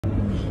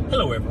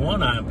Hello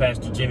everyone, I am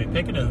Pastor Jimmy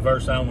Pickett, and the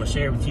verse I want to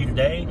share with you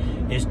today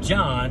is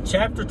John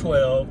chapter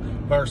 12,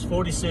 verse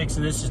 46,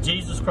 and this is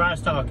Jesus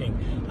Christ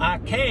talking. I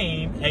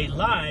came a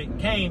light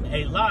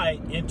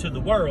into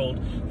the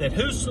world, that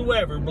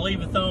whosoever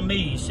believeth on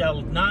me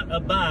shall not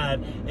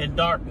abide in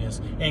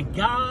darkness. And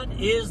God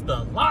is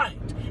the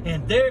light,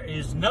 and there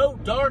is no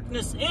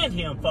darkness in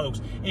him,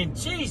 folks. And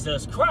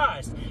Jesus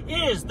Christ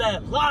is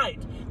that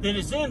light that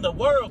is in the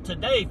world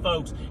today,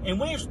 folks. And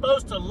we're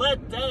supposed to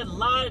let that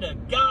light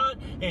of God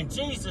and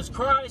Jesus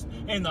Christ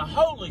and the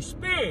Holy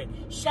Spirit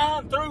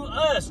shine through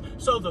us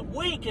so that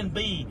we can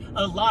be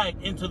a light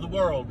into the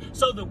world,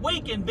 so that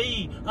we can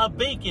be a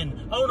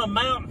beacon on a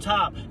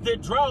mountaintop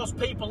that draws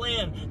people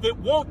in that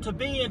want to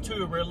be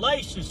into a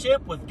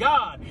relationship with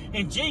God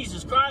and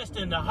Jesus Christ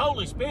and the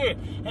Holy Spirit.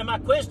 And my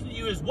question to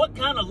you is, what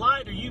kind of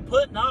light are you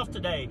putting off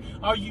today?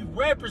 Are you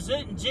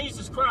representing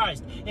Jesus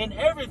Christ in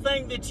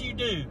everything that you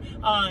do?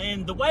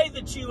 And the way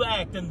that you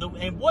act, and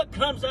what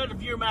comes out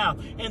of your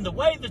mouth, and the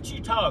way that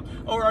you talk?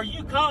 Or are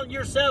you calling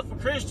yourself a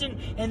Christian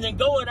and then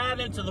going out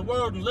into the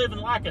world and living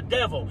like a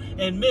devil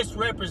and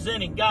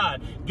misrepresenting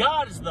God?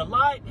 God is the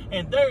light,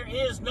 and there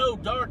is no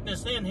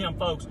darkness in him,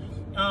 folks.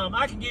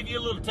 I can give you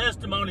a little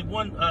testimony.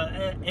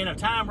 In a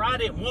time where I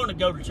didn't want to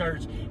go to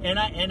church, and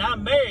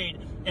I'm married,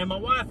 and my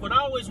wife would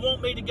always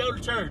want me to go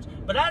to church,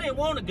 but I didn't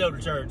want to go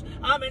to church.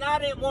 I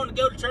didn't want to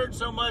go to church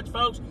so much,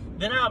 folks,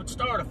 then I would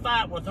start a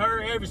fight with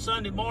her every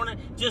Sunday morning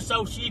just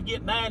so she'd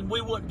get mad and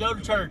we wouldn't go to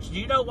church. Do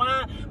you know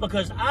why?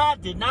 Because I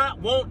did not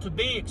want to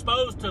be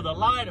exposed to the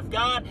light of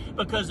God,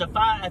 because if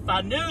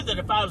I knew that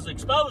if I was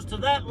exposed to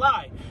that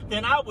light,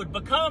 then I would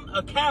become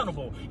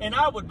accountable and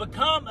I would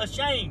become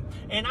ashamed,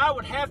 and I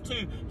would have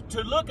to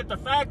look at the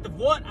fact of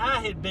what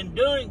I had been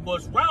doing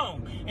was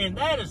wrong. And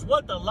that is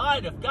what the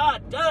light of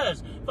God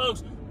does,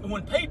 folks.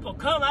 When people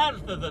come out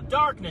of the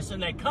darkness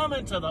and they come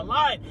into the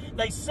light,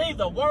 they see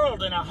the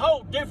world in a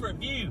whole different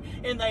view,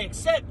 and they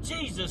accept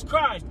Jesus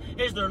Christ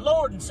as their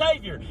Lord and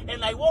Savior,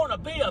 and they want to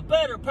be a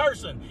better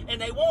person, and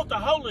they want the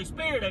Holy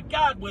Spirit of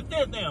God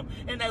within them,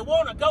 and they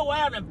want to go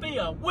out and be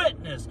a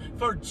witness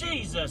for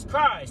Jesus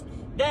Christ.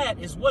 That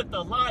is what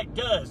the light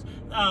does.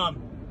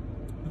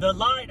 The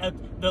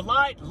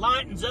light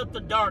lightens up the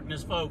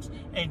darkness, folks,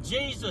 and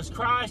Jesus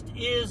Christ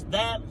is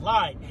that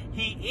light.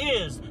 He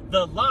is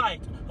the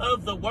light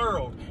of the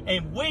world,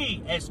 and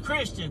we as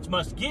Christians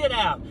must get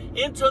out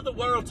into the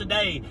world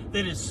today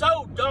that is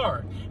so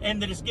dark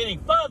and that is getting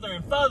further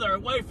and further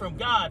away from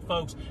God,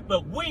 folks.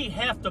 But we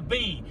have to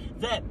be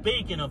that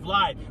beacon of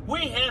light.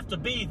 We have to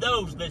be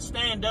those that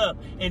stand up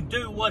and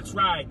do what's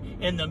right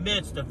in the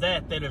midst of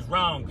that is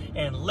wrong,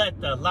 and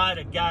let the light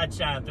of God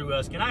shine through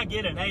us. Can I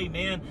get an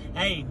amen?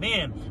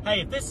 Amen.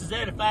 Hey, if this has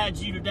edified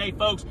you today,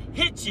 folks,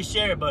 hit your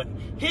share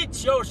button.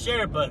 Hit your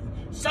share button.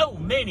 So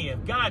many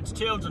of God's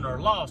children are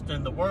lost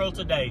in the world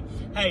today.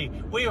 Hey,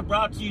 we are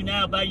brought to you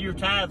now by your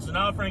tithes and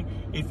offering.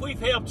 If we've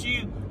helped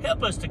you,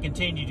 help us to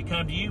continue to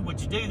come to you.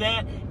 Would you do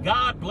that?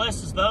 God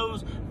blesses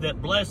those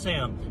that bless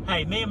him.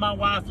 Hey, me and my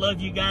wife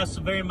love you guys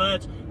so very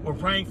much. We're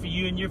praying for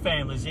you and your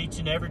families each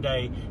and every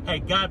day. Hey,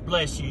 God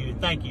bless you, and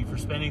thank you for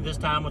spending this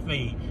time with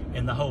me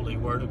in the Holy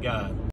Word of God.